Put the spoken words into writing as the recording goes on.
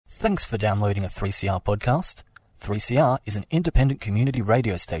Thanks for downloading a 3CR podcast. 3CR is an independent community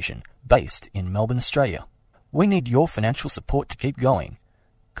radio station based in Melbourne, Australia. We need your financial support to keep going.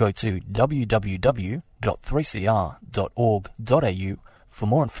 Go to www.3cr.org.au for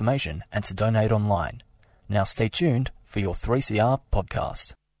more information and to donate online. Now stay tuned for your 3CR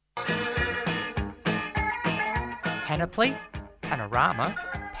podcast. Panoply, panorama,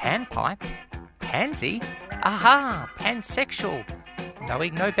 panpipe, pansy, aha, pansexual,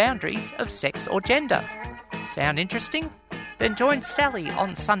 knowing no boundaries of sex or gender. Sound interesting? Then join Sally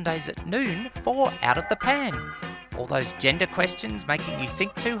on Sundays at noon for Out of the Pan. All those gender questions making you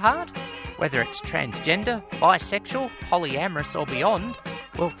think too hard? Whether it's transgender, bisexual, polyamorous or beyond,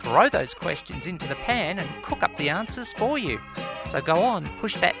 we'll throw those questions into the pan and cook up the answers for you. So go on,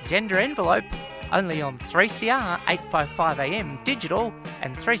 push that gender envelope, only on 3CR 855am digital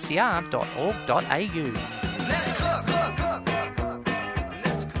and 3cr.org.au. Let's cook.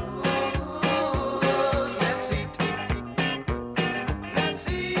 Let's cook. Let's eat. Let's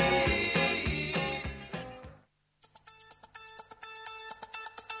eat.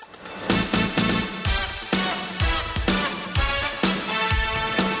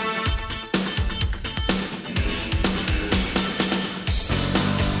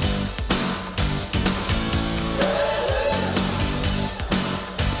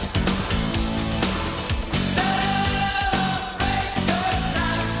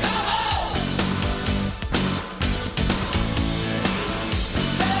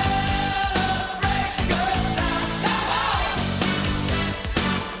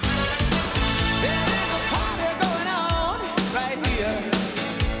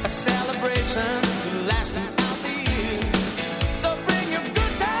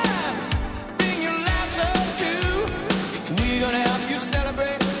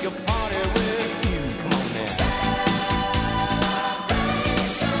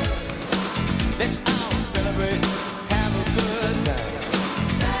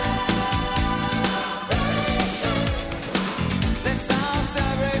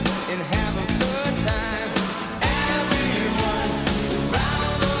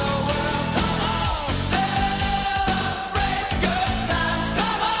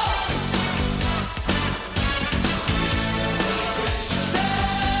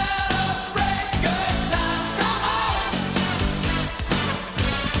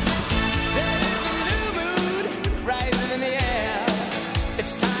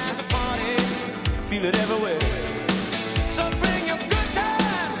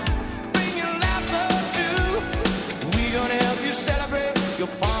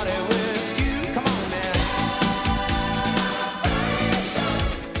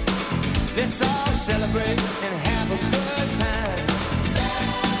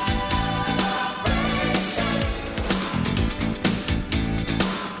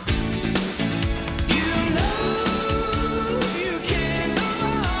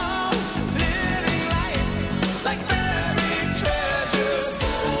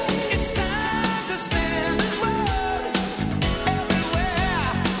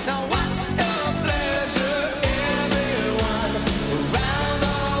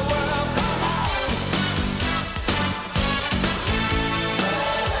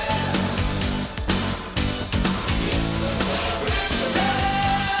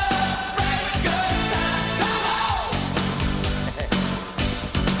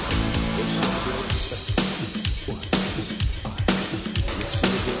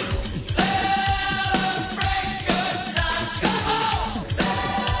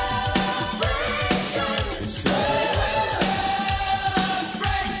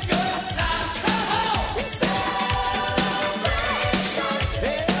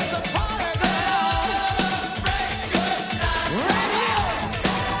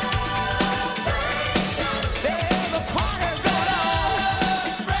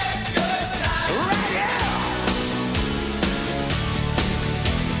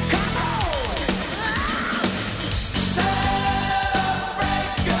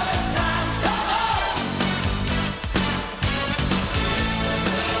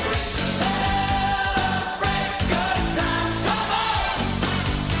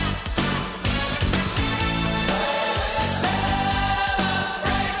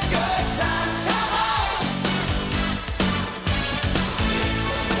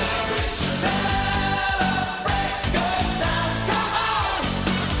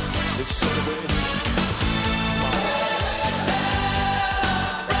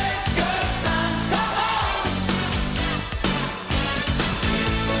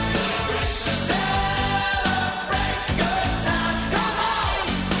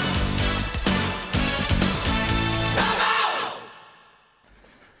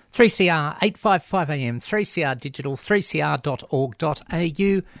 3CR 855 AM, 3CR Digital,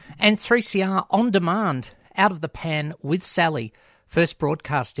 3cr.org.au, and 3CR On Demand, Out of the Pan with Sally. First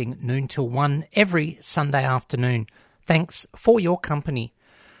broadcasting noon till 1 every Sunday afternoon. Thanks for your company.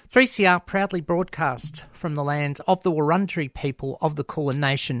 3CR proudly broadcasts from the lands of the Wurundjeri people of the Kulin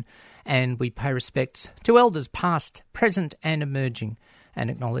Nation, and we pay respects to elders past, present and emerging, and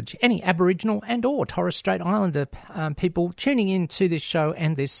acknowledge any Aboriginal and or Torres Strait Islander people tuning in to this show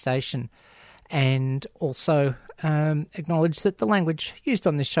and this station, and also acknowledge that the language used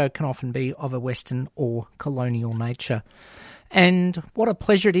on this show can often be of a Western or colonial nature. And what a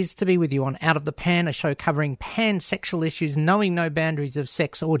pleasure it is to be with you on Out of the Pan, a show covering pansexual issues, knowing no boundaries of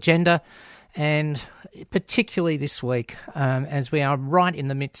sex or gender, and particularly this week, as we are right in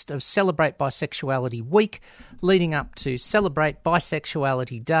the midst of Celebrate Bisexuality Week, leading up to Celebrate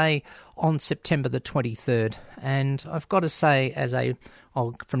Bisexuality Day on September the 23rd. And I've got to say,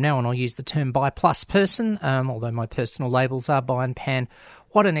 from now on I'll use the term bi-plus person, although my personal labels are bi and pan.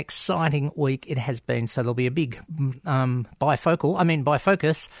 What an exciting week it has been. So there'll be a big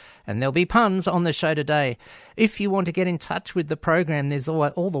bifocus, and there'll be puns on the show today. If you want to get in touch with the program, there's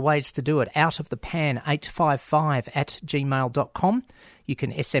all the ways to do it. Out of the Pan 855@gmail.com. You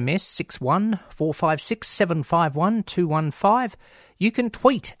can SMS 61456 751 215. You can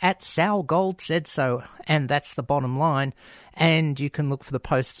tweet at Sal Gold Said So, and that's the bottom line. And you can look for the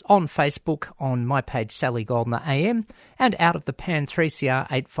posts on Facebook on my page, Sally Goldner AM, and Out of the Pan 3CR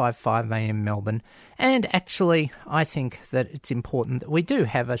 855 AM Melbourne. And actually, I think that it's important that we do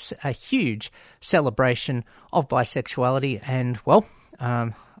have a huge celebration of bisexuality, and, well,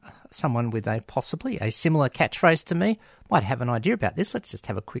 someone with possibly a similar catchphrase to me might have an idea about this. Let's just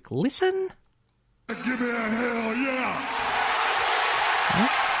have a quick listen. Give me a hell yeah!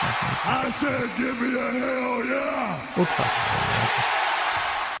 I said give me a hell yeah! We'll try.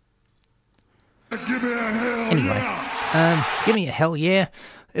 Give me a hell Anyway, yeah! give me a hell yeah.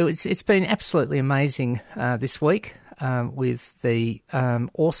 It's been absolutely amazing this week with the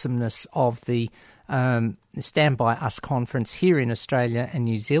awesomeness of the Stand By Us conference here in Australia and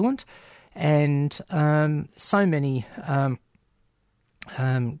New Zealand, and so many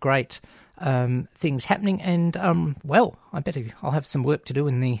great things happening, and I'll have some work to do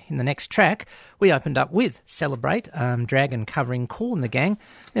in the next track. We opened up with Celebrate, Dragon covering Kool and the Gang.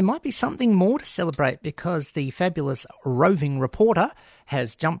 There might be something more to celebrate because the fabulous roving reporter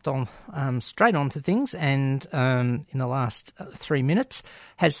has jumped on straight onto things, and in the last 3 minutes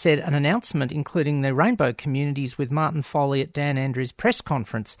has said an announcement including the Rainbow Communities with Martin Foley at Dan Andrews' press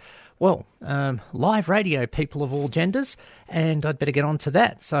conference. Well, live radio, people of all genders, and I'd better get on to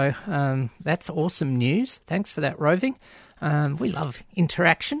that. So that's awesome news. Thanks for that, roving. We love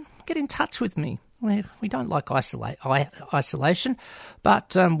interaction. Get in touch with me. We don't like isolation, but,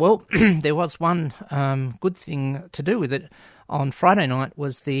 there was one good thing to do with it. On Friday night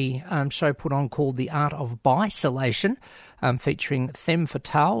was the show put on called The Art of Bisolation, featuring Femme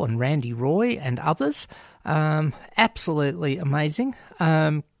Fatale and Randy Roy and others. Absolutely amazing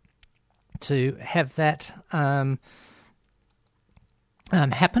to have that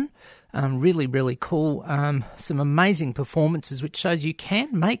happen. Really, really cool. Some amazing performances, which shows you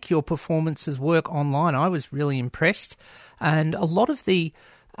can make your performances work online. I was really impressed. And a lot of the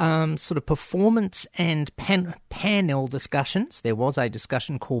sort of performance and panel discussions, there was a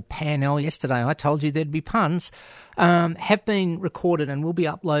discussion called Panel yesterday, I told you there'd be puns, have been recorded and will be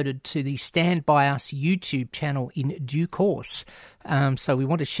uploaded to the Stand By Us YouTube channel in due course. So we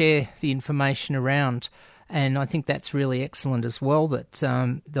want to share the information around, and I think that's really excellent as well, that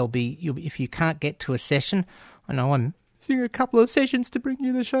there'll be, if you can't get to a session, I know I'm seeing a couple of sessions to bring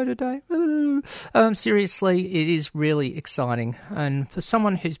you the show today. Seriously, it is really exciting. And for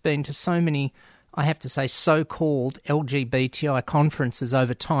someone who's been to so many, I have to say, so-called LGBTI conferences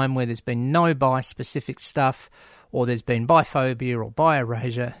over time where there's been no bi-specific stuff, or there's been biphobia or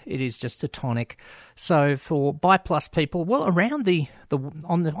bi-erasure, it is just a tonic. So for bi-plus people, well, around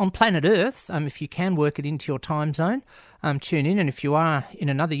on planet Earth, if you can work it into your time zone, tune in. And if you are in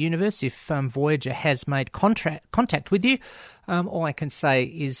another universe, if Voyager has made contact with you, all I can say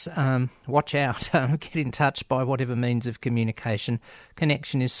is watch out, get in touch by whatever means of communication.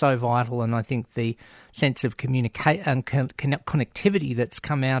 Connection is so vital, and I think the sense of connectivity that's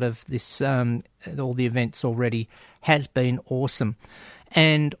come out of this, all the events already, has been awesome.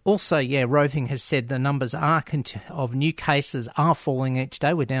 And also, Roving has said the numbers of new cases are falling each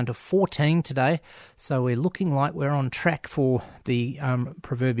day. We're down to 14 today, so we're looking like we're on track for the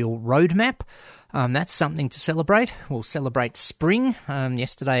proverbial roadmap. That's something to celebrate. We'll celebrate spring.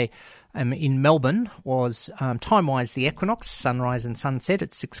 Yesterday, in Melbourne was time-wise the equinox, sunrise and sunset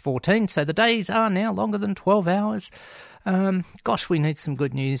at 6:14. So the days are now longer than 12 hours. Gosh, we need some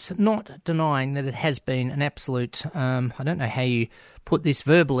good news. Not denying that it has been an absolute, I don't know how you put this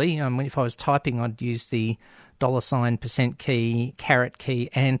verbally. If I was typing, I'd use the $% key, caret key,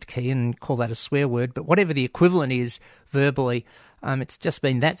 and key, and call that a swear word. But whatever the equivalent is verbally, it's just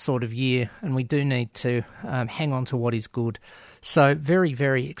been that sort of year, and we do need to hang on to what is good. So very,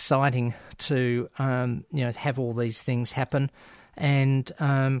 very exciting to have all these things happen, and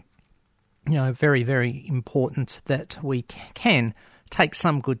very, very important that we can take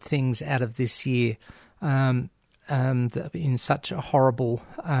some good things out of this year. In such a horrible,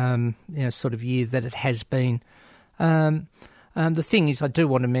 sort of year that it has been. The thing is, I do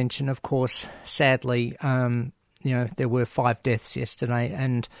want to mention, of course, sadly, there were 5 deaths yesterday,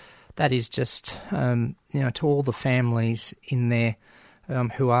 and that is just, to all the families in there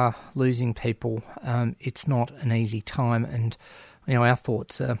who are losing people, it's not an easy time, and, our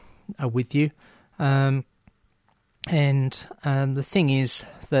thoughts are with you. And the thing is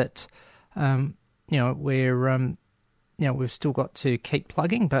that, we've still got to keep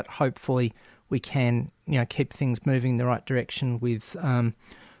plugging, but hopefully we can, keep things moving in the right direction with,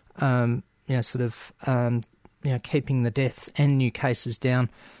 keeping the deaths and new cases down,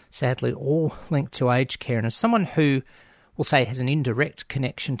 sadly all linked to aged care. And as someone who will say has an indirect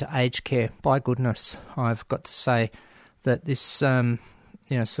connection to aged care, by goodness, I've got to say that this,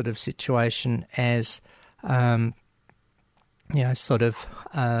 sort of situation as,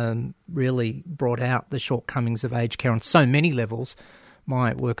 really brought out the shortcomings of aged care on so many levels.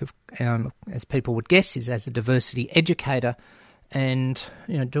 My work, as people would guess, is as a diversity educator, and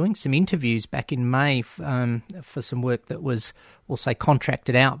doing some interviews back in May for some work that was, we'll say,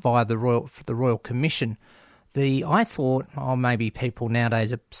 contracted out via the Royal Commission. I thought, maybe people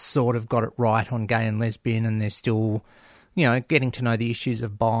nowadays have sort of got it right on gay and lesbian, and they're still, getting to know the issues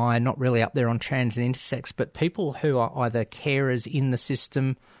of bi, not really up there on trans and intersex, but people who are either carers in the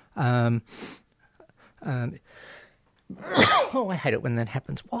system. I hate it when that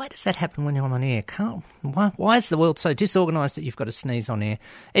happens. Why does that happen when you're on air? Why is the world so disorganised that you've got to sneeze on air?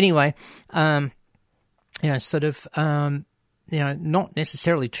 Anyway, not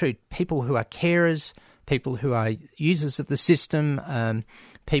necessarily true. People who are carers, people who are users of the system,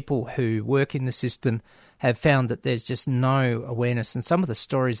 people who work in the system have found that there's just no awareness. And some of the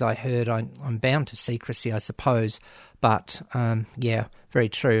stories I heard, I'm bound to secrecy, I suppose, but very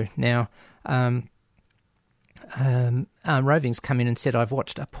true. Now, Roving's come in and said, I've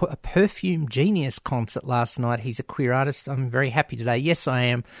watched a Perfume Genius concert last night. He's a queer artist. I'm very happy today. Yes, I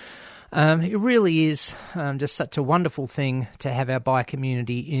am. It really is just such a wonderful thing to have our bi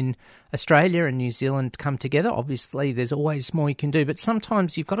community in Australia and New Zealand come together. Obviously, there's always more you can do, but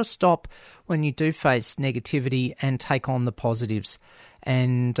sometimes you've got to stop when you do face negativity and take on the positives.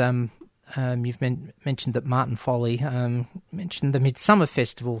 And you've mentioned that Martin Foley mentioned the Midsummer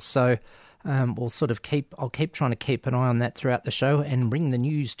Festival, so I'll keep trying to keep an eye on that throughout the show and bring the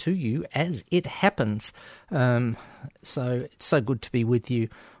news to you as it happens. So it's so good to be with you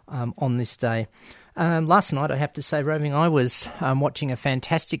on this day. Last night, I have to say, Roving, I was watching a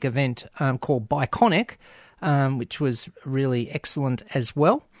fantastic event called Biconic, which was really excellent as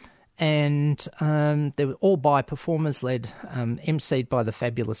well. And they were all bi performers led, emceed by the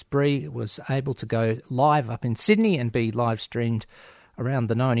fabulous Bree. Was able to go live up in Sydney and be live streamed around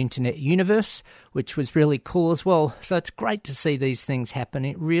the known internet universe, which was really cool as well. So it's great to see these things happen.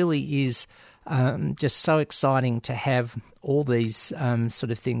 It really is just so exciting to have all these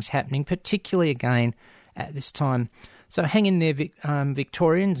sort of things happening, particularly again at this time. So hang in there,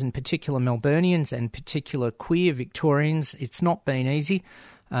 Victorians, in particular Melburnians and particular queer Victorians. It's not been easy.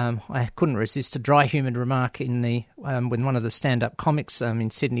 I couldn't resist a dry humoured remark in the when one of the stand-up comics in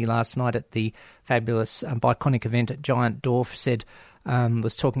Sydney last night at the fabulous Biconic event at Giant Dwarf said,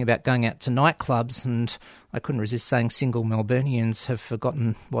 was talking about going out to nightclubs, and I couldn't resist saying single Melburnians have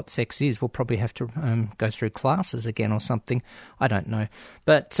forgotten what sex is. We'll probably have to go through classes again or something. I don't know.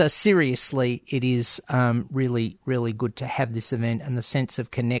 But seriously, it is really, really good to have this event, and the sense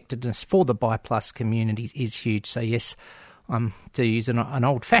of connectedness for the Bi Plus community is huge. So yes, to use an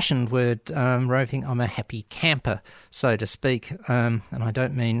old-fashioned word, Roving, I'm a happy camper, so to speak, and I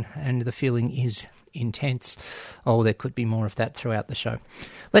don't mean, and the feeling is intense. Oh, there could be more of that throughout the show.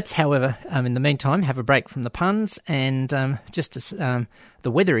 Let's, however, in the meantime, have a break from the puns, and the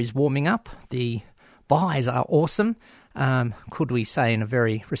weather is warming up. The buys are awesome. Could we say in a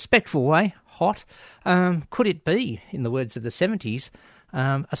very respectful way, hot? Could it be, in the words of the 70s,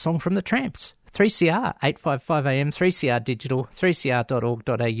 a song from the Tramps? 3CR, 855 AM, 3CR Digital,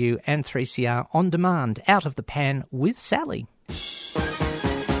 3cr.org.au and 3CR On Demand, Out of the Pan with Sally.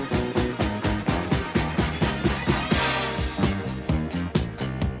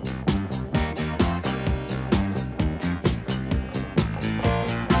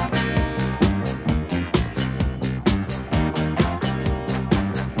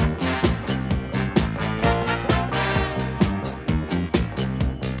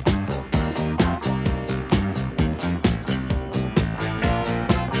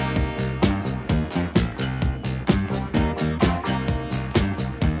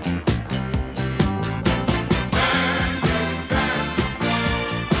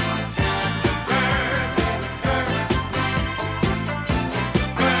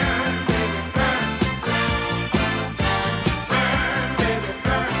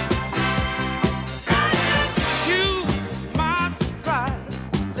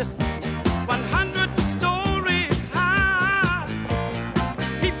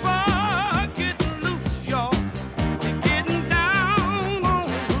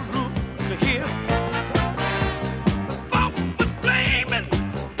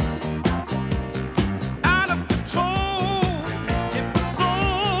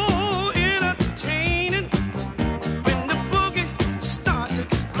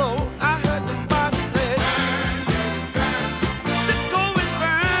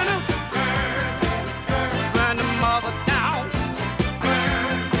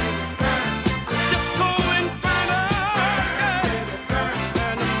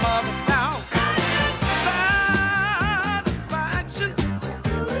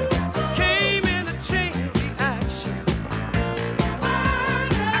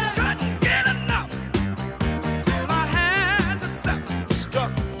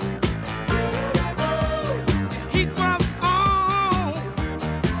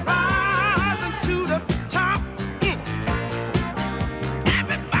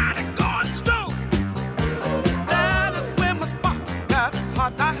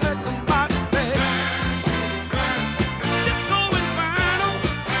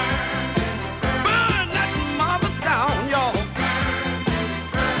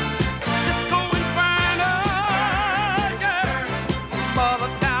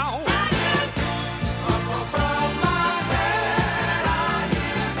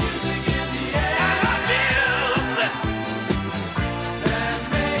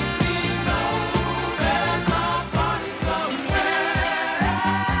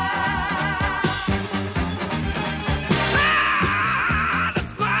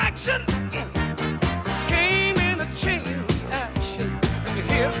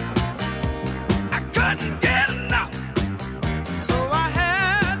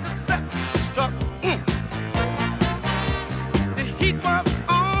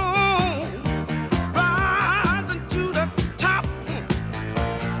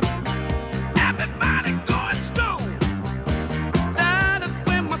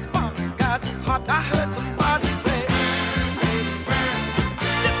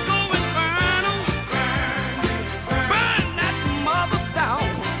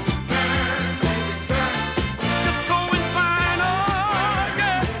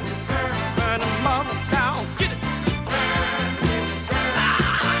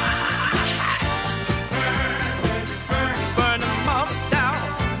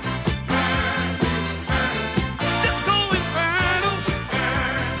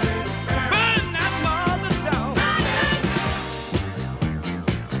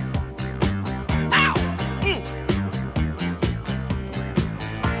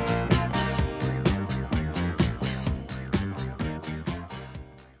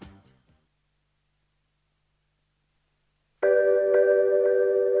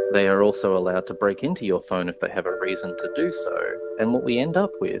 They are also allowed to break into your phone if they have a reason to do so. And what we end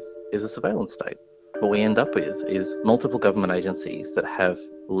up with is a surveillance state. What we end up with is multiple government agencies that have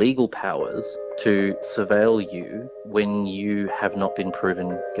legal powers to surveil you when you have not been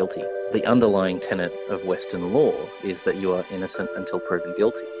proven guilty. The underlying tenet of Western law is that you are innocent until proven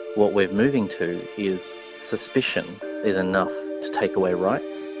guilty. What we're moving to is suspicion is enough to take away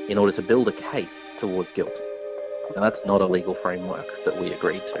rights in order to build a case towards guilt. And that's not a legal framework that we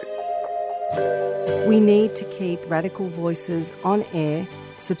agreed to. We need to keep Radical Voices on air.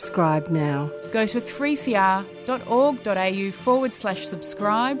 Subscribe now. Go to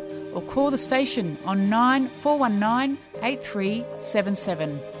 3cr.org.au/subscribe or call the station on 9419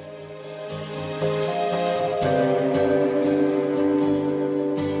 8377.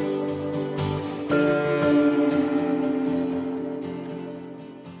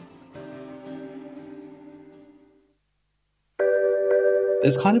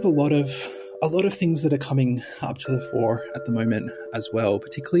 There's kind of a lot of a lot of things that are coming up to the fore at the moment as well,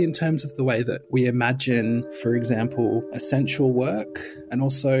 particularly in terms of the way that we imagine, for example, essential work and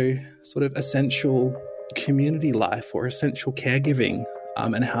also sort of essential community life or essential caregiving.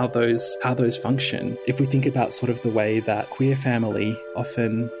 And how those function. If we think about sort of the way that queer family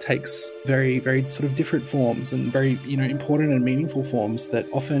often takes very, very sort of different forms and very, important and meaningful forms that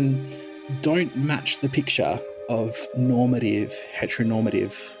often don't match the picture of normative,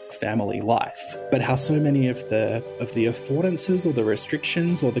 heteronormative family life, but how so many of the affordances or the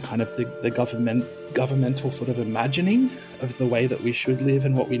restrictions or the kind of the governmental sort of imagining of the way that we should live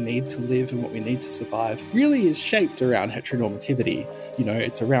and what we need to live and what we need to survive really is shaped around heteronormativity.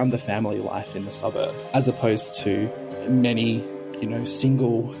 It's around the family life in the suburb, as opposed to many,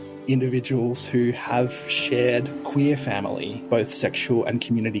 single individuals who have shared queer family, both sexual and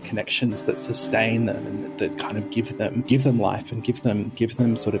community connections that sustain them and that kind of give them life and give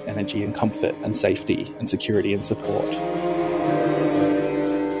them sort of energy and comfort and safety and security and support.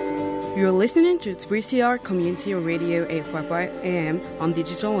 You're listening to 3CR Community Radio 855 AM on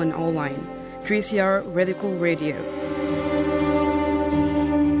digital and online. 3CR Radical Radio.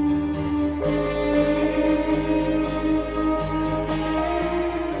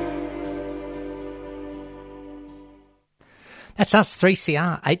 That's us,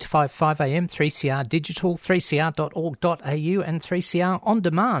 3CR, 855 AM, 3CR Digital, 3cr.org.au and 3CR On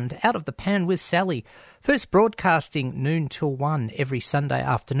Demand, Out of the Pan with Sally. First broadcasting noon till 1 every Sunday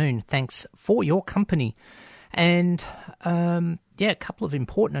afternoon. Thanks for your company. And, a couple of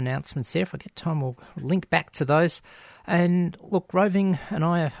important announcements there. If I get time, we'll link back to those. And look, Roving and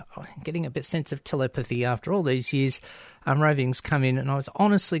I are getting a bit sense of telepathy after all these years. Roving's come in, and I was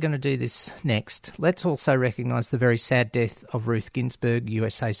honestly going to do this next. Let's also recognise the very sad death of Ruth Ginsburg,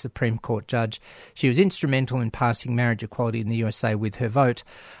 USA Supreme Court judge. She was instrumental in passing marriage equality in the USA with her vote.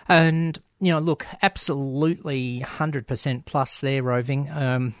 And, look, absolutely 100% plus there, Roving.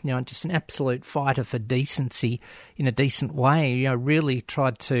 Just an absolute fighter for decency in a decent way. Really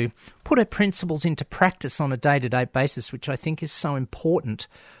tried to put her principles into practice on a day-to-day basis, which I think is so important.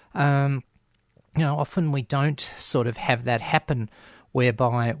 Often we don't sort of have that happen,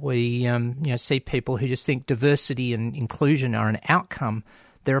 whereby we, see people who just think diversity and inclusion are an outcome.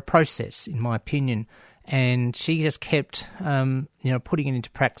 They're a process, in my opinion. And she just kept, putting it into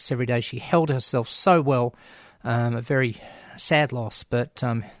practice every day. She held herself so well. A very sad loss, but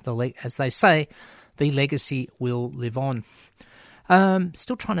as they say, the legacy will live on.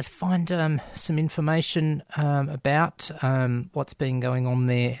 Still trying to find some information about what's been going on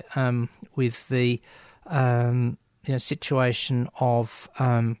there with the situation of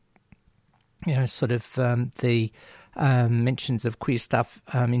the mentions of queer stuff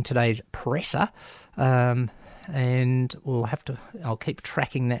in today's presser. And I'll keep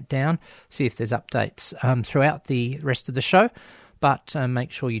tracking that down, see if there's updates throughout the rest of the show, but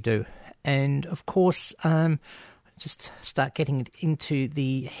make sure you do. And of course, just start getting it into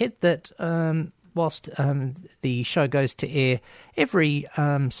the head that whilst the show goes to air every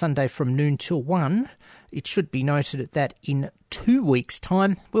Sunday from noon till 1, it should be noted that in 2 weeks'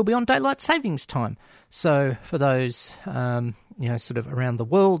 time, we'll be on daylight savings time. So for those, sort of around the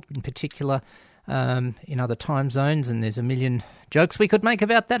world in particular, in other time zones, and there's a million jokes we could make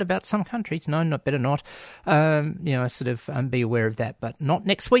about that, about some countries. No, better not. Be aware of that, but not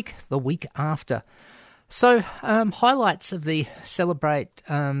next week, the week after. So, highlights of the Celebrate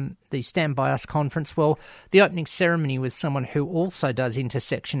the Stand By Us conference. Well, the opening ceremony with someone who also does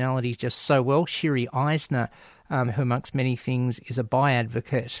intersectionality just so well, Shiri Eisner, who amongst many things is a bi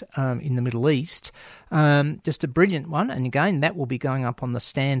advocate in the Middle East. Just a brilliant one. And again, that will be going up on the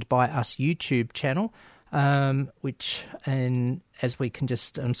Stand By Us YouTube channel, and as we can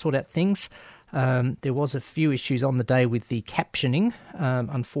just sort out things. There was a few issues on the day with the captioning,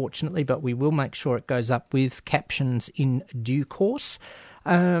 unfortunately, but we will make sure it goes up with captions in due course.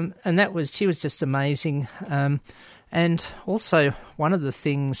 And she was just amazing. And also one of the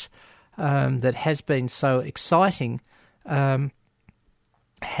things that has been so exciting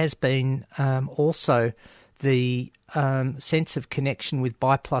has been also the sense of connection with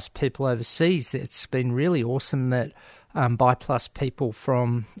BI+ people overseas. It's been really awesome that BI+ people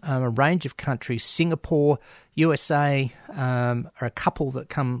from a range of countries, Singapore, USA, are a couple that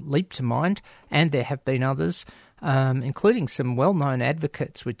come leap to mind, and there have been others, including some well-known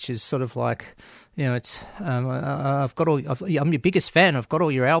advocates, which is sort of like, it's I'm your biggest fan. I've got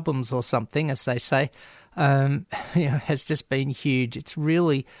all your albums or something, as they say. Has just been huge. It's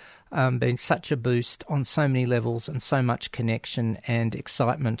really been such a boost on so many levels and so much connection and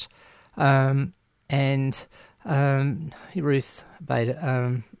excitement. Ruth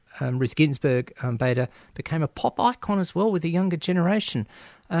Bader Ruth Ginsburg Bader became a pop icon as well with the younger generation.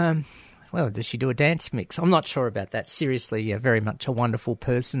 Well, does she do a dance mix? I'm not sure about that. Seriously, very much a wonderful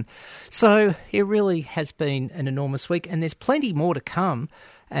person. So it really has been an enormous week, and there's plenty more to come,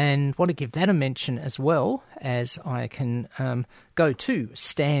 and want to give that a mention as well as I can go to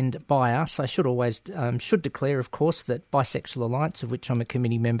Stand By Us. I should always should declare, of course, that Bisexual Alliance, of which I'm a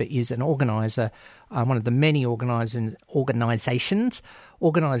committee member, is an organiser, one of the many organisations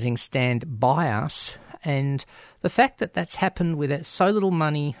organising Stand By Us. And the fact that that's happened with so little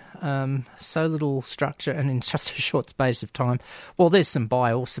money, so little structure, and in such a short space of time, well, there's some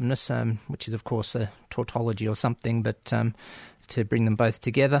bi-awesomeness, which is, of course, a tautology or something, but to bring them both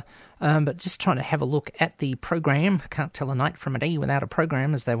together. But just trying to have a look at the program. Can't tell a night from a day without a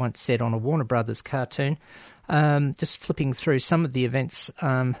program, as they once said on a Warner Brothers cartoon. Just flipping through some of the events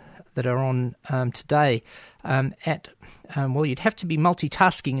that are on today. Well, you'd have to be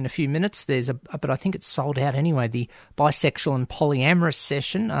multitasking in a few minutes. But I think it's sold out anyway. The bisexual and polyamorous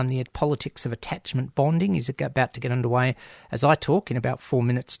session, the politics of attachment bonding, is about to get underway as I talk in about 4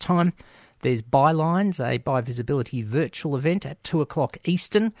 minutes' time. There's Bylines, a bi-visibility virtual event at 2 o'clock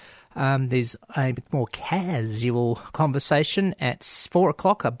Eastern. There's a more casual conversation at 4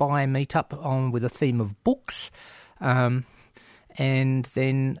 o'clock, a bi meetup with a theme of books. And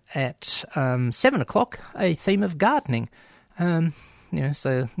then at 7 o'clock, a theme of gardening.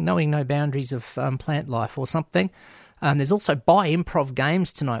 So knowing no boundaries of plant life or something. There's also bi-improv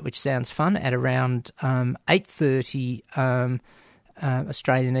games tonight, which sounds fun, at around 8:30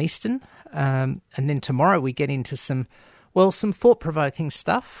 Australian Eastern. And then tomorrow we get into some thought-provoking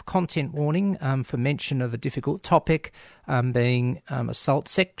stuff. Content warning for mention of a difficult topic, being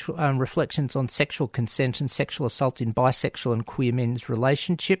assault, reflections on sexual consent and sexual assault in bisexual and queer men's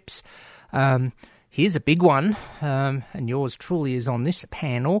relationships. Here's a big one, and yours truly is on this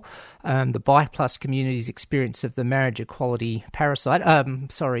panel, the Bi Plus community's experience of the marriage equality plebiscite,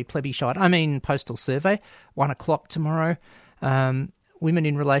 postal survey, 1 o'clock tomorrow. Women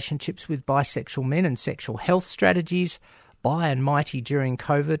in relationships with bisexual men and sexual health strategies. Bi and Mighty during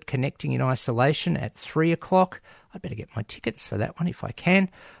COVID, connecting in isolation at 3 o'clock. I'd better get my tickets for that one if I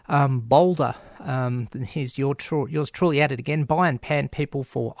can. Boulder, here's yours truly at it again. Bi and Pan people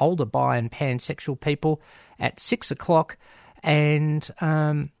for older bi and pansexual people at 6 o'clock. And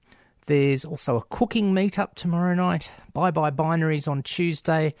there's also a cooking meetup tomorrow night. Binaries on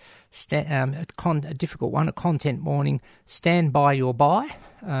Tuesday. A difficult one, a content warning. Stand By Your Bi,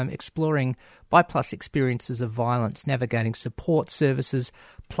 exploring Bi Plus experiences of violence, navigating support services.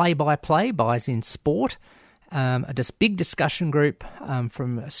 Play-by-play, bis in sport. A big discussion group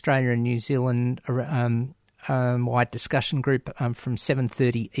from Australia and New Zealand, wide discussion group from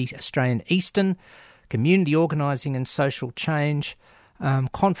 7:30 Australian Eastern. Community organising and social change.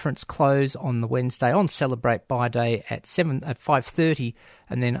 Conference close on the Wednesday on Celebrate Bi Day at 5:30,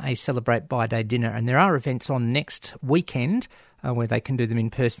 and then a Celebrate Bi Day dinner. And there are events on next weekend where they can do them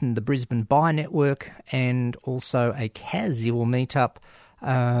in person. The Brisbane Bi Network, and also a casual meetup.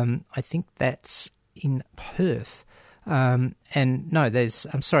 I think that's in Perth. The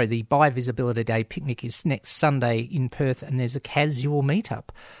Bi Visibility Day picnic is next Sunday in Perth, and there's a casual meetup.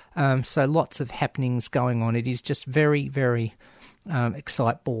 So lots of happenings going on. It is just very, very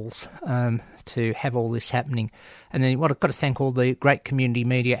excite balls to have all this happening. And then I've got to thank all the great community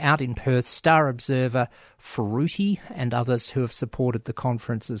media out in Perth, Star Observer, Fruity, and others who have supported the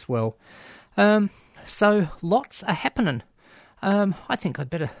conference as well. So lots are happening. I think I'd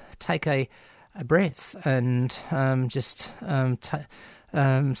better take a breath and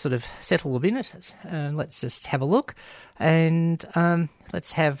sort of settle a minute. Let's just have a look, and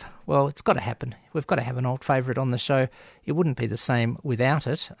it's got to happen. We've got to have an old favourite on the show. It wouldn't be the same without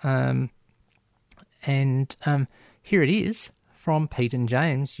it. Here it is from Pete and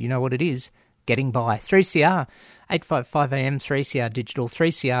James. You know what it is. Getting By. 3CR, 855 AM, 3CR Digital,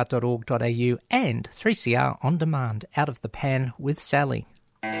 3cr.org.au, and 3CR On Demand, Out of the Pan with Sally.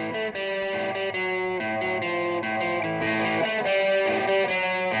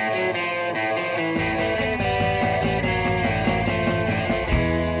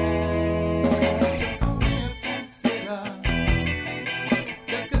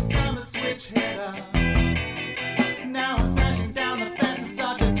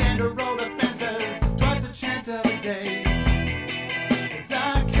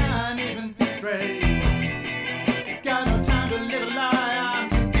 Got no time to live a lie.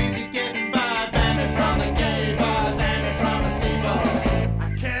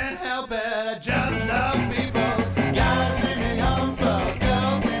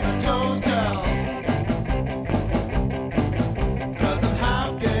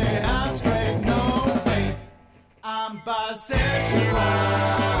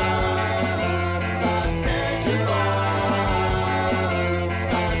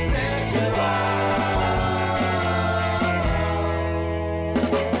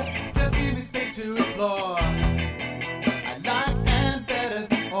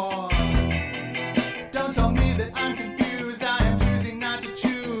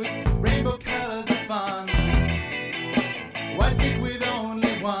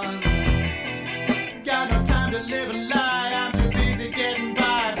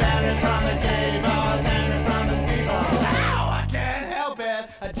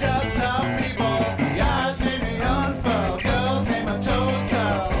 bed. I just love people. Guys make me unfurl, girls make my toes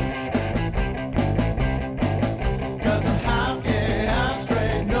curl. 'Cause I'm half gay, half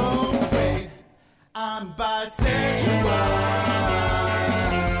straight, no wait, I'm bisexual.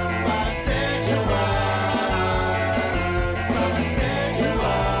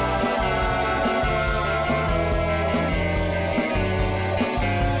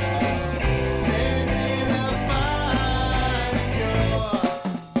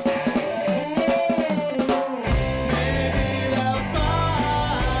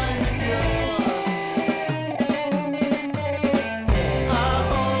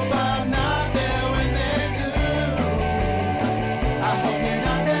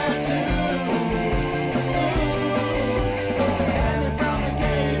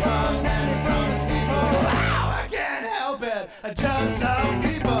 I just love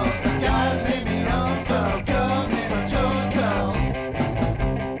people. Guys make me unfurl, girls make my toes curl.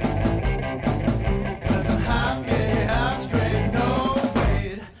 'Cause I'm half gay, half straight, no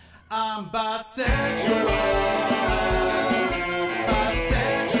wait, I'm bisexual.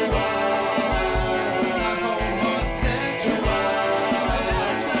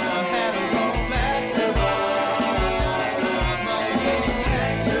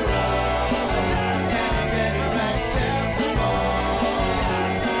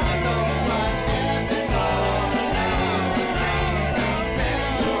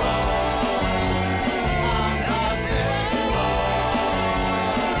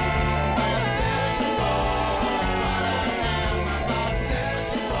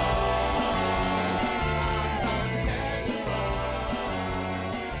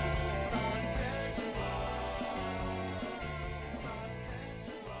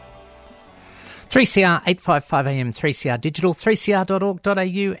 Three CR 855 AM, 3CR Digital,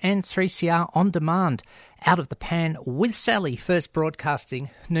 3cr.org.au and 3CR On Demand. Out of the Pan with Sally, first broadcasting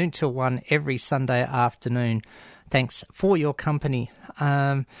noon till 1 every Sunday afternoon. Thanks for your company.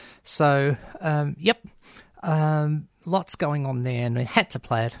 Lots going on there, and we had to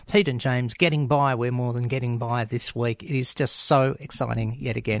play it. Pete and James getting by. We're more than getting by this week. It is just so exciting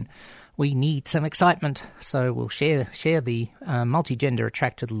yet again. We need some excitement, so we'll share the multi-gender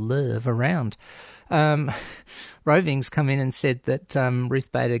attracted love around. Rovings come in and said that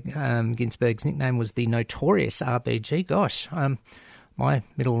Ruth Bader Ginsburg's nickname was the Notorious RBG. Gosh, my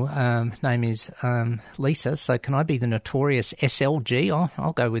middle name is Lisa, so can I be the Notorious SLG?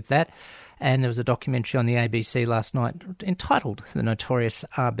 I'll go with that. And there was a documentary on the ABC last night entitled The Notorious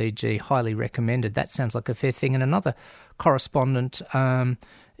RBG, highly recommended. That sounds like a fair thing. And another correspondent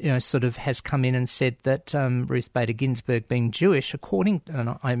sort of has come in and said that Ruth Bader Ginsburg being Jewish,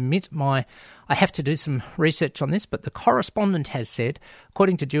 and I admit I have to do some research on this, but the correspondent has said,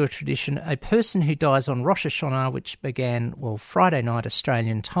 according to Jewish tradition, a person who dies on Rosh Hashanah, which began, Friday night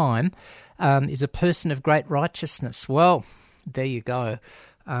Australian time, is a person of great righteousness. Well, there you go.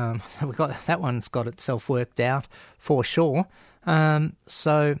 That one's got itself worked out for sure. And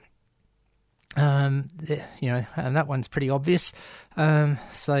that one's pretty obvious. Long,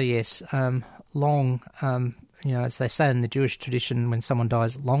 as they say in the Jewish tradition, when someone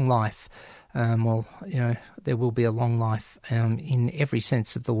dies, long life. There will be a long life in every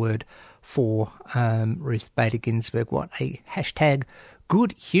sense of the word for Ruth Bader Ginsburg. What a hashtag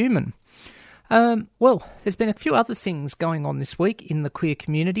good human. There's been a few other things going on this week in the queer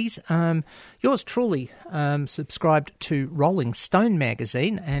communities. Yours truly subscribed to Rolling Stone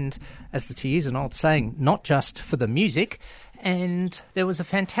magazine, and as the T is an old saying, not just for the music. And there was a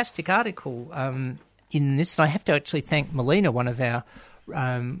fantastic article in this, and I have to actually thank Melina, one of our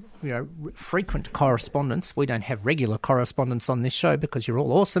frequent correspondents. We don't have regular correspondence on this show because you're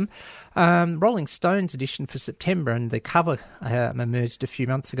all awesome. Rolling Stone's edition for September, and the cover emerged a few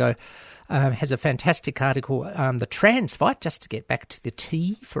months ago, has a fantastic article, The Trans Fight, just to get back to the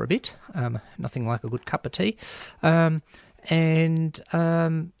tea for a bit. Nothing like a good cup of tea. On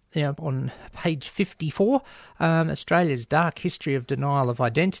page 54, Australia's dark history of denial of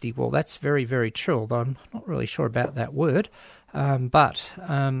identity. Well, that's very, very true, although I'm not really sure about that word. We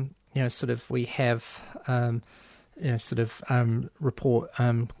have, report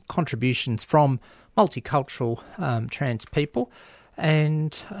contributions from multicultural trans people,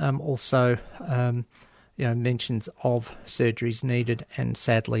 and also, mentions of surgeries needed, and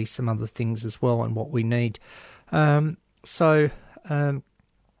sadly some other things as well, and what we need.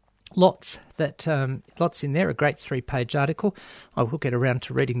 Lots in there. A great 3-page article. I will get around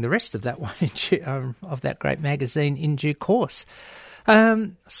to reading the rest of that one of that great magazine in due course. A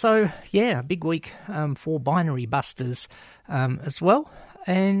big week for binary busters as well,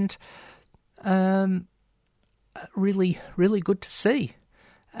 and really, really good to see.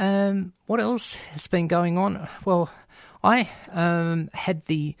 What else has been going on? Well, I had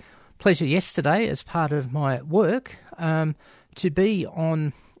the pleasure yesterday as part of my work to be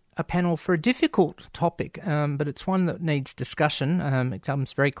on a panel for a difficult topic, but it's one that needs discussion. It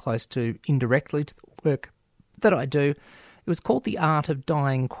comes very close to indirectly to the work that I do. It was called The Art of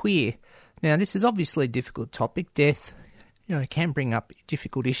Dying Queer. Now, this is obviously a difficult topic. Death, can bring up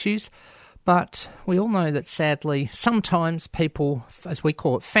difficult issues, but we all know that sadly sometimes people, as we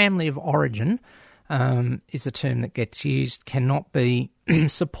call it, family of origin, is a term that gets used, cannot be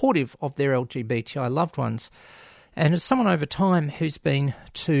supportive of their LGBTI loved ones. And as someone over time who's been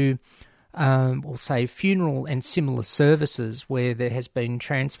to, we'll say, funeral and similar services where there has been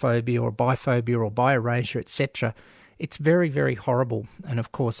transphobia or biphobia or bi-erasure, etc., it's very, very horrible. And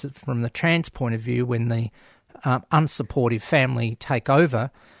of course, from the trans point of view, when the unsupportive family take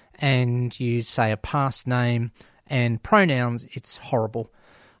over and use, say, a past name and pronouns, it's horrible.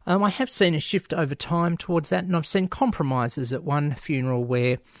 I have seen a shift over time towards that, and I've seen compromises at one funeral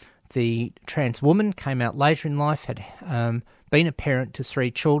where the trans woman came out later in life, had been a parent to 3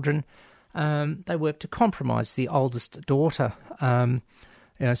 children. They worked to compromise the oldest daughter,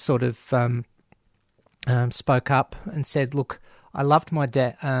 spoke up and said, "Look, I loved my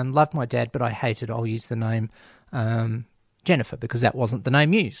dad, but I hated, I'll use the name Jennifer because that wasn't the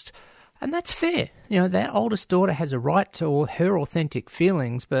name used." And that's fair. That oldest daughter has a right to her authentic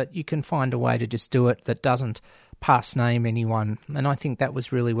feelings, but you can find a way to just do it that doesn't past name anyone. And I think that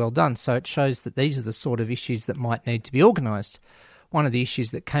was really well done. So it shows that these are the sort of issues that might need to be organised. One of the issues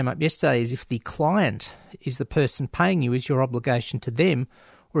that came up yesterday is if the client is the person paying you, is your obligation to them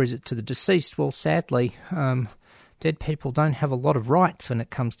or is it to the deceased? Well, sadly, dead people don't have a lot of rights when it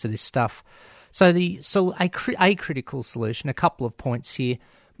comes to this stuff. So a critical solution, a couple of points here.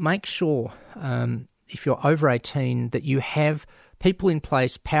 Make sure, if you're over 18, that you have people in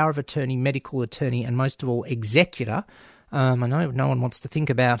place, power of attorney, medical attorney, and most of all, executor. I know no one wants to think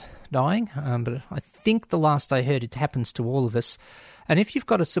about dying, but I think the last I heard it happens to all of us. And if you've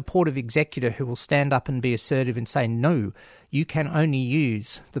got a supportive executor who will stand up and be assertive and say, no, you can only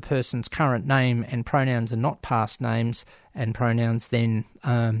use the person's current name and pronouns and not past names and pronouns, then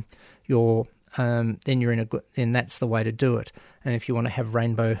then that's the way to do it. And if you want to have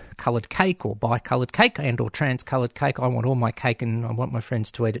rainbow-coloured cake or bi-coloured cake or trans-coloured cake, I want all my cake and I want my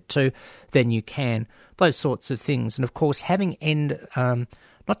friends to eat it too, then you can. Those sorts of things. And of course, having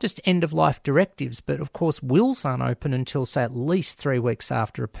not just end-of-life directives, but of course wills aren't open until, say, at least 3 weeks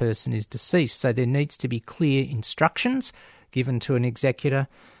after a person is deceased. So there needs to be clear instructions given to an executor.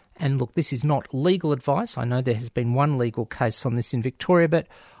 And look, this is not legal advice. I know there has been one legal case on this in Victoria, but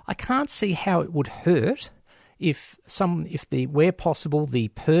I can't see how it would hurt if where possible, the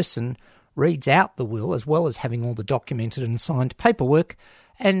person reads out the will as well as having all the documented and signed paperwork,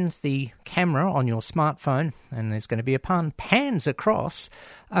 and the camera on your smartphone, and there's going to be a pun, pans across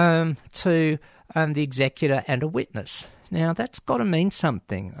to the executor and a witness. Now, that's got to mean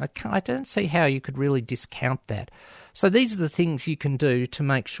something. I don't see how you could really discount that. So these are the things you can do to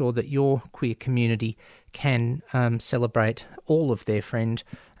make sure that your queer community can celebrate all of their friend.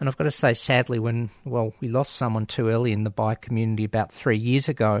 And I've got to say, sadly, we lost someone too early in the bi community about 3 years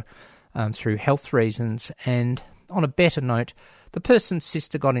ago through health reasons. And on a better note, the person's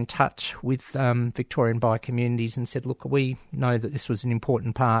sister got in touch with Victorian bi communities and said, look, we know that this was an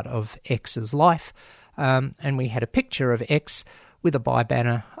important part of X's life. And we had a picture of X with a bi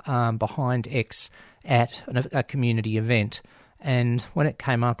banner behind X at a community event. And when it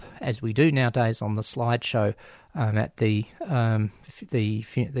came up, as we do nowadays on the slideshow at the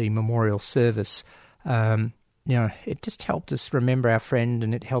memorial service, it just helped us remember our friend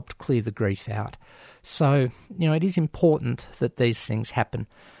and it helped clear the grief out. So, it is important that these things happen.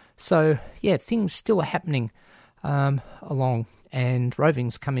 So, things still are happening along. And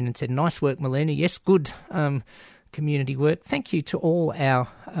Roving's come in and said, nice work, Melina. Yes, good community work. Thank you to all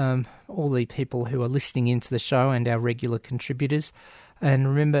the people who are listening into the show and our regular contributors. And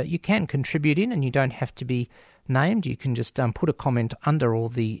remember, you can contribute in and you don't have to be named. You can just put a comment under all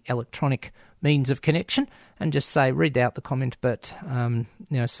the electronic means of connection and just say, read out the comment, but,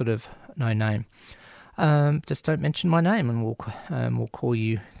 sort of no name. Just don't mention my name and we'll call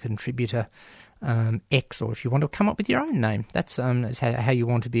you contributor X, or if you want to come up with your own name. That's how you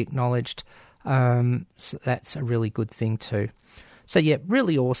want to be acknowledged. So that's a really good thing too. So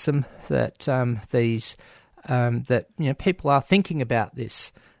really awesome that people are thinking about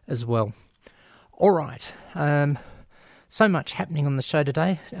this as well. All right, so much happening on the show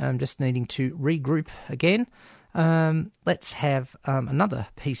today. I'm just needing to regroup again. Let's have another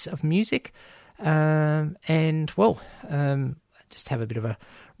piece of music, just have a bit of a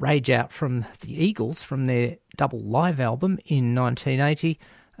rage out from the Eagles from their double live album in 1980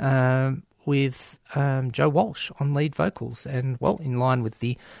 with Joe Walsh on lead vocals. And, well, in line with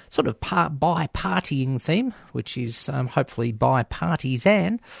the sort of bi-partying theme, which is hopefully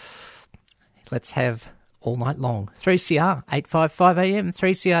bi-partisan, let's have All Night Long. 3CR, 855 AM,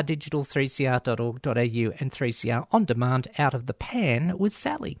 3CR Digital, 3cr.org.au and 3CR On Demand, Out of the Pan with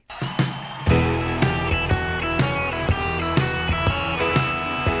Sally.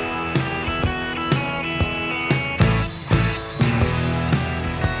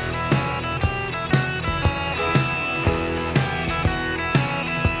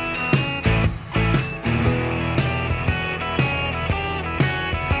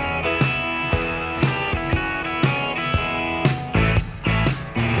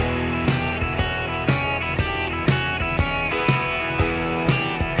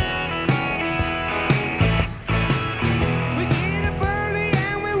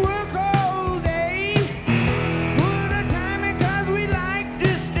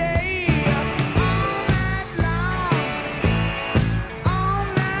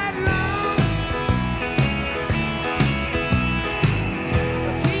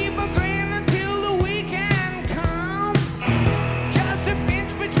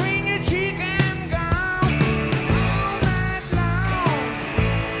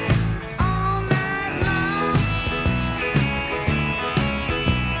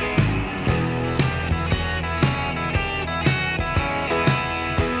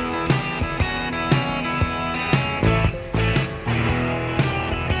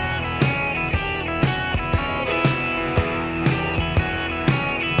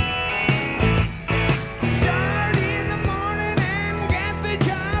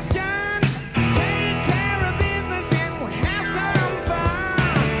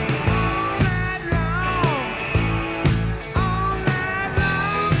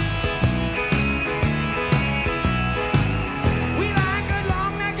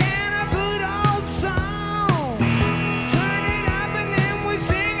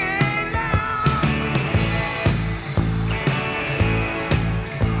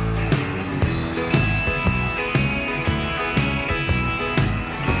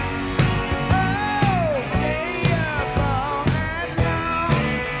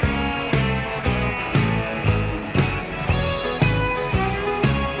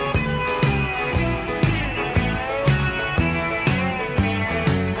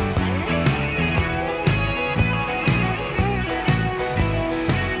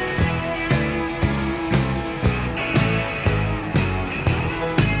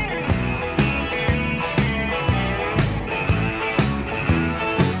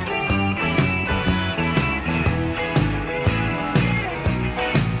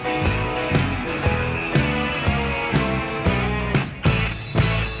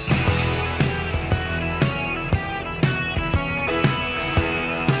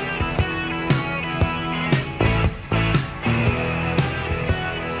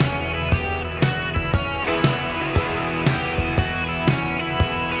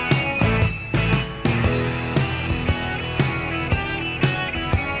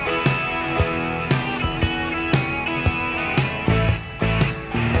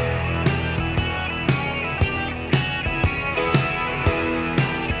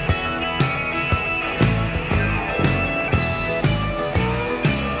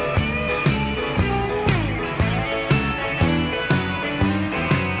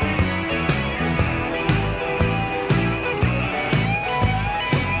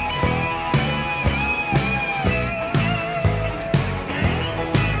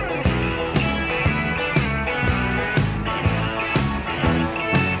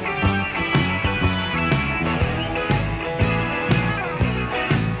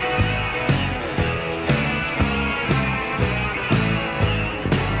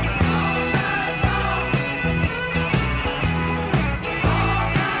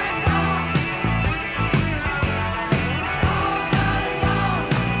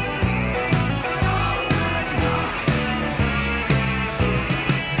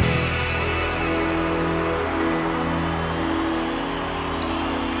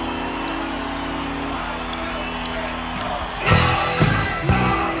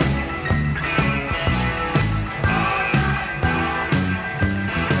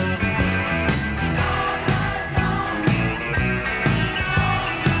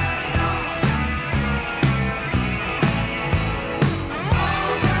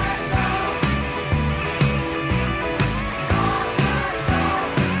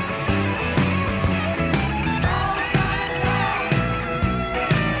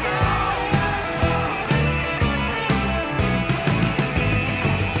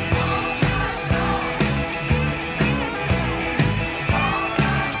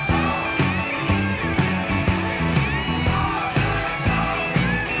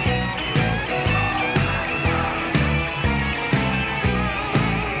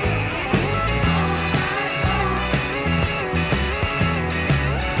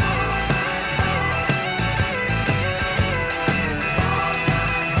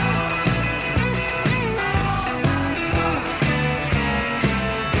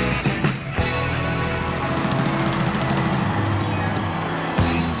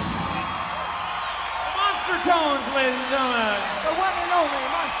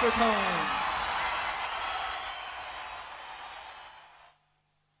 extra time.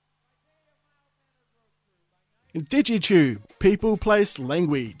 DigiTube, People, Place,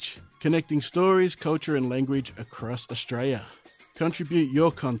 Language. Connecting stories, culture and language across Australia. Contribute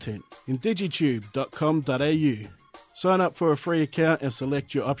your content in digitube.com.au. Sign up for a free account and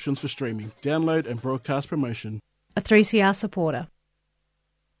select your options for streaming, download and broadcast promotion. A 3CR supporter.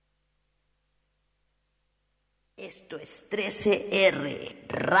 Esto es 13R,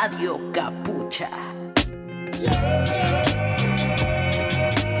 Radio Capucha.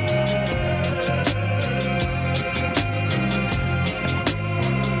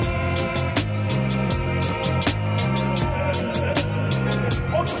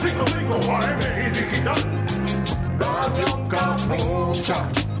 Radio Capucha,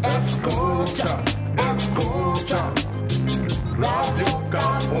 escucha, escucha. Radio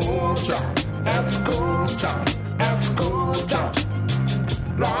Capucha, escucha, escucha.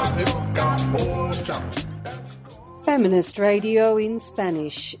 Radio Capucha. Feminist Radio in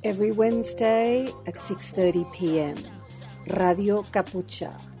Spanish every Wednesday at 6:30 p.m. Radio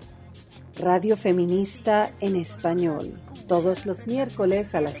Capucha. Radio feminista en español. Todos los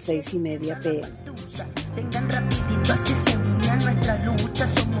miércoles a las 6:30 p.m. Vengan rapidito, así se une a nuestra lucha.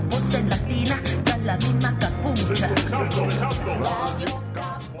 Somos voces latinas, con la misma capucha.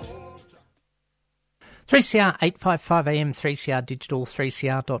 3CR 855 AM, 3CR Digital,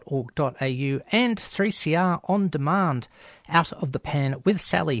 3cr.org.au and 3CR On Demand, Out of the Pan with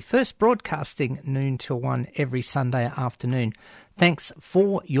Sally. First broadcasting noon till 1 every Sunday afternoon. Thanks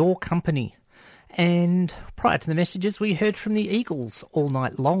for your company. And prior to the messages, we heard from the Eagles all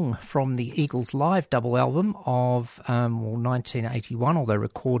night long from the Eagles Live double album of 1981, although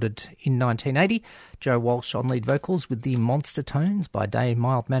recorded in 1980. Joe Walsh on lead vocals with the Monster Tones by day,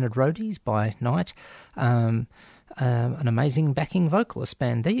 Mild Mannered Roadies by night. An amazing backing vocalist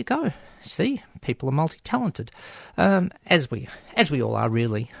band. There you go. See, people are multi-talented, as we all are,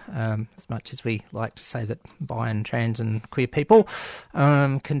 really. As much as we like to say that bi and trans and queer people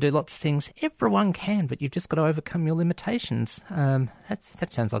can do lots of things, everyone can, but you've just got to overcome your limitations. That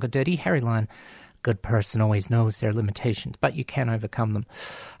sounds like a Dirty Harry line. Good person always knows their limitations, but you can overcome them.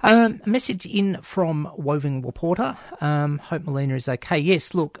 A message in from Woving Waporta. Hope Melina is okay.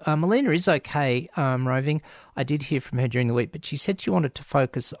 Yes, look, Melina is okay, Roving. I did hear from her during the week, but she said she wanted to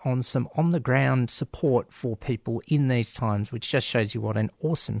focus on some on-the-ground support for people in these times, which just shows you what an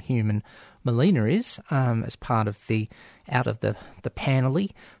awesome human Melina is, as part of the out of the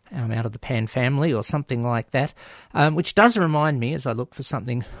panelly, out of the Pan family or something like that, which does remind me, as I look for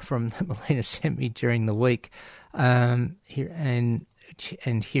something from that Melina sent me during the week, here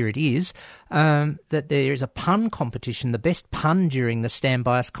it is, that there is a pun competition. The best pun during the Stand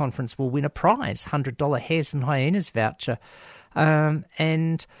By Us conference will win a prize, $100 Hares and Hyenas voucher.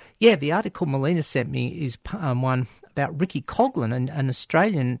 And yeah, the article Melina sent me is one about Ricky Coughlin, an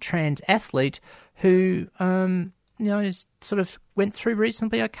Australian trans athlete who, sort of went through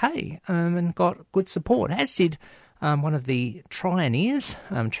reasonably okay, and got good support, as did one of the trioneers,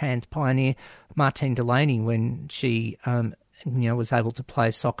 trans pioneer Martine Delaney, when she, was able to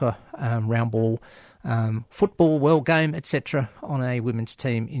play soccer, round ball, football, world game, etc. on a women's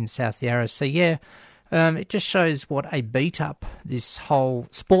team in South Yarra. So yeah, it just shows what a beat-up this whole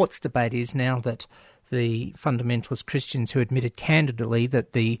sports debate is now that the fundamentalist Christians who admitted candidly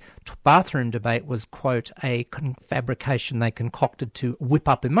that the bathroom debate was, quote, a fabrication they concocted to whip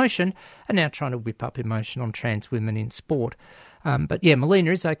up emotion, are now trying to whip up emotion on trans women in sport. But yeah,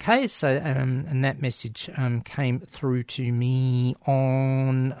 Melina is okay, so and that message came through to me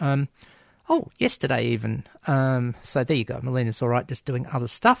on, yesterday even. So there you go, Melina's all right, just doing other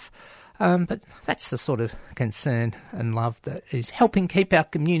stuff. But that's the sort of concern and love that is helping keep our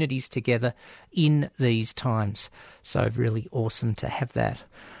communities together in these times. So really awesome to have that.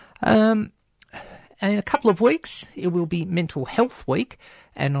 In a couple of weeks, it will be Mental Health Week,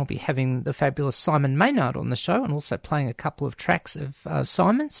 and I'll be having the fabulous Simon Maynard on the show and also playing a couple of tracks of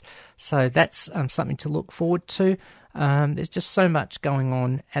Simon's. So that's something to look forward to. There's just so much going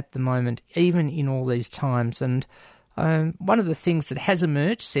on at the moment, even in all these times, and one of the things that has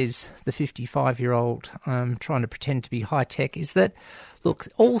emerged, says the 55-year-old trying to pretend to be high-tech, is that, look,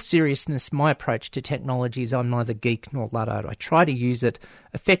 all seriousness, my approach to technology is I'm neither geek nor luddite. I try to use it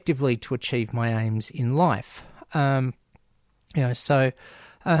effectively to achieve my aims in life. I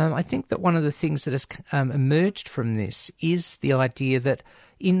think that one of the things that has emerged from this is the idea that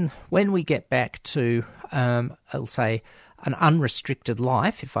when we get back to, I'll say, an unrestricted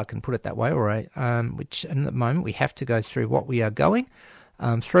life, if I can put it that way, or which at the moment we have to go through what we are going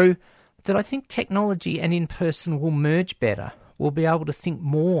through, that I think technology and in-person will merge better. we'll be able to think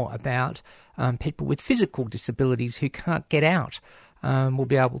more about people with physical disabilities who can't get out. We'll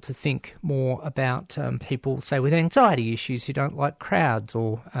be able to think more about people, say, with anxiety issues who don't like crowds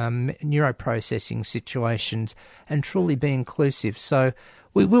or neuroprocessing situations, and truly be inclusive. So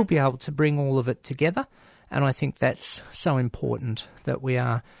we will be able to bring all of it together, and I think that's so important that we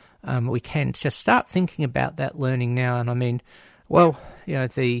can just start thinking about that learning now. And I mean, well, you know,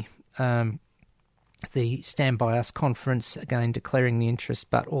 the Stand By Us conference, again, declaring the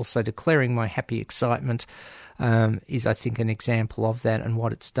interest, but also declaring my happy excitement is, I think, an example of that and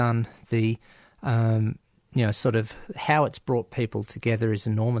what it's done. The, sort of how it's brought people together is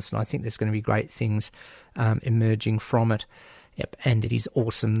enormous, and I think there's going to be great things emerging from it. Yep, and it is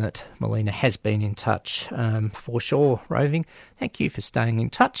awesome that Melina has been in touch, for sure, Roving. Thank you for staying in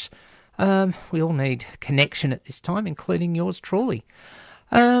touch. We all need connection at this time, including yours truly.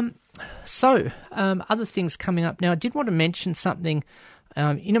 So, other things coming up now. I did want to mention something.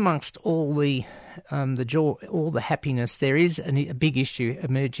 In amongst all the joy, all the happiness, there is a big issue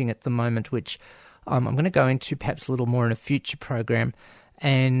emerging at the moment, which I'm going to go into perhaps a little more in a future program.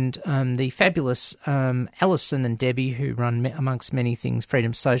 And the fabulous Alison and Debbie, who run, amongst many things,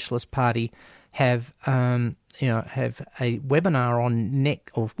 Freedom Socialist Party, have a webinar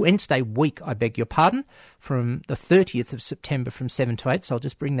on Wednesday week, I beg your pardon, from the 30th of September from 7 to 8. So I'll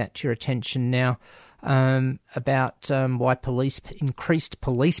just bring that to your attention now, about why increased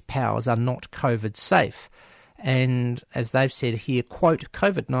police powers are not COVID safe. And as they've said here, quote,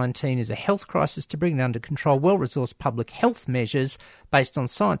 COVID-19 is a health crisis. To bring it under control, well-resourced public health measures based on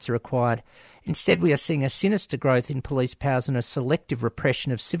science are required. Instead, we are seeing a sinister growth in police powers and a selective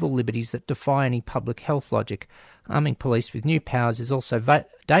repression of civil liberties that defy any public health logic. Arming police with new powers is also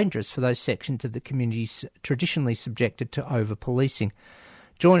dangerous for those sections of the communities traditionally subjected to over-policing.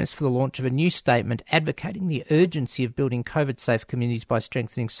 Join us for the launch of a new statement advocating the urgency of building COVID-safe communities by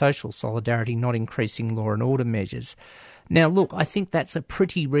strengthening social solidarity, not increasing law and order measures. Now, look, I think that's a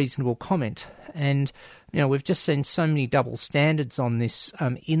pretty reasonable comment. And, you know, we've just seen so many double standards on this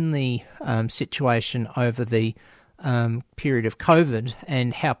in the situation over the period of COVID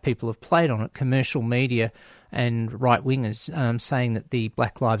and how people have played on it. Commercial media and right-wingers saying that the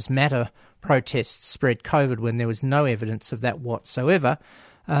Black Lives Matter protests spread COVID when there was no evidence of that whatsoever.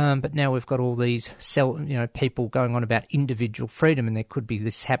 But now we've got all these people going on about individual freedom, and there could be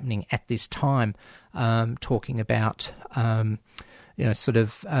this happening at this time, talking about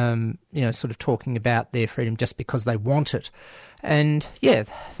talking about their freedom just because they want it, and yeah,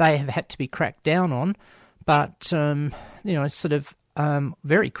 they have had to be cracked down on. But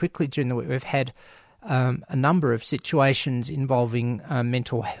very quickly during the week we've had a number of situations involving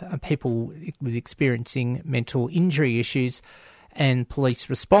people with experiencing mental injury issues and police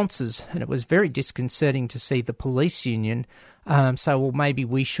responses, and it was very disconcerting to see the police union maybe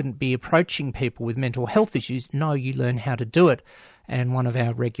we shouldn't be approaching people with mental health issues. No, you learn how to do it. And one of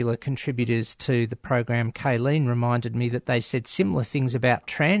our regular contributors to the program, Kayleen, reminded me that they said similar things about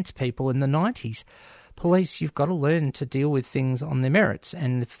trans people in the 90s. Police, you've got to learn to deal with things on their merits.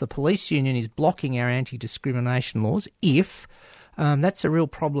 And if the police union is blocking our anti-discrimination laws, that's a real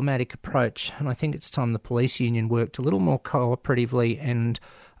problematic approach, and I think it's time the police union worked a little more cooperatively and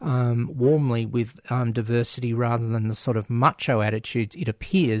warmly with diversity rather than the sort of macho attitudes it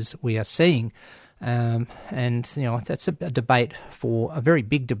appears we are seeing. That's a debate a very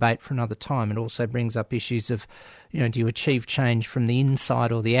big debate for another time. It also brings up issues of, do you achieve change from the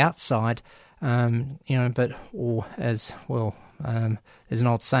inside or the outside? There's an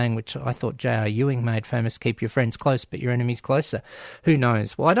old saying which I thought J.R. Ewing made famous: keep your friends close but your enemies closer. Who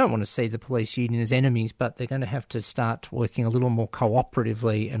knows? Well, I don't want to see the police union as enemies, but they're going to have to start working a little more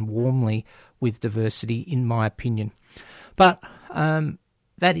cooperatively and warmly with diversity, in my opinion. But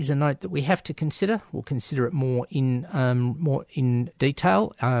that is a note that we have to consider. We'll consider it more in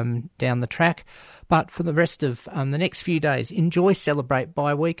detail down the track. But for the rest of the next few days, enjoy Celebrate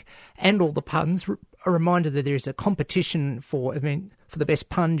Bye Week and all the puns. A reminder that there is a competition for the best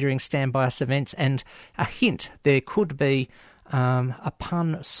pun during Stand By Us events, and a hint, there could be a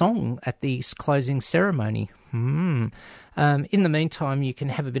pun song at the closing ceremony. In the meantime, you can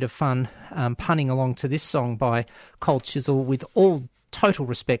have a bit of fun punning along to this song by Cold Chisel. With all total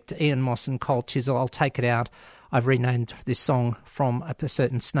respect to Ian Moss and Cold Chisel, I'll take it out. I've renamed this song from A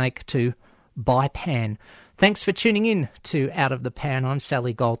Certain Snake to By Pan. Thanks for tuning in to Out of the Pan. I'm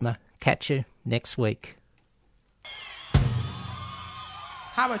Sally Goldner. Catch you next week.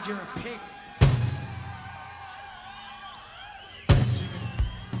 How about you're a pig?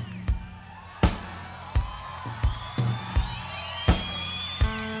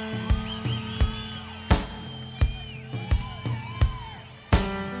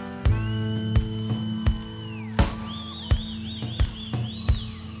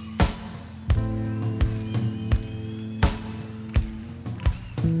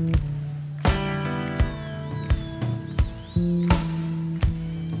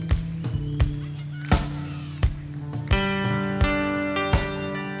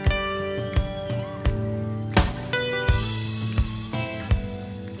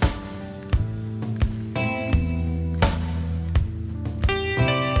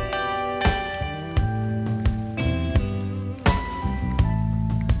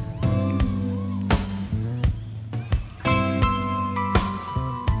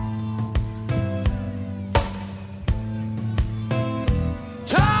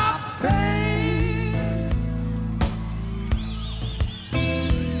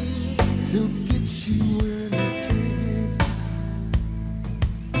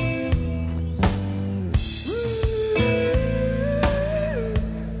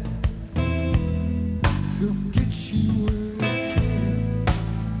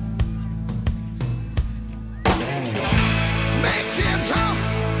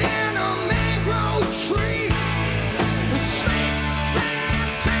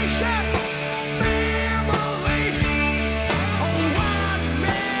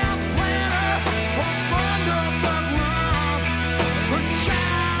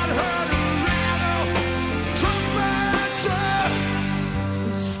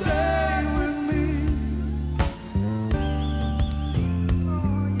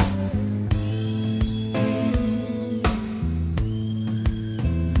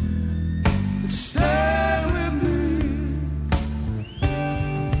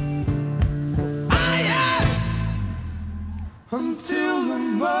 Until the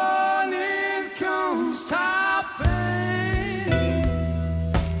morning comes topping.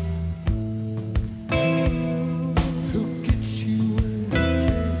 He'll get you when he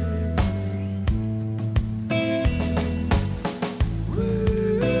can.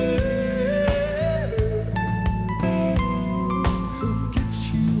 He'll get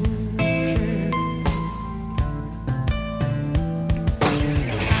you when he can.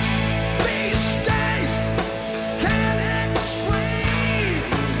 These days can't explain,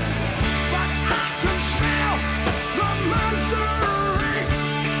 but I can smell the misery.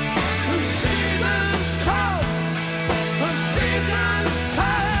 The season's cold, the season's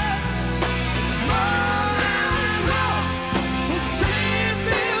tired. More and more, the day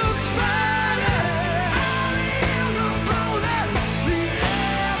feels better. Early in the morning, the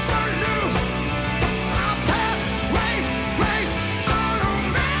avenue. I pass race on a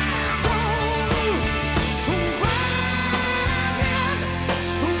merry-go-round.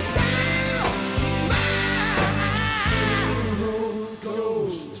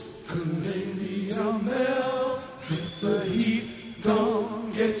 If the heat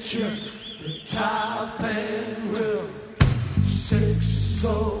don't get you, the top end will. 6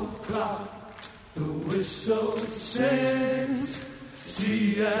 o'clock, the whistle sings.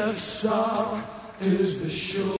 CSR is the show.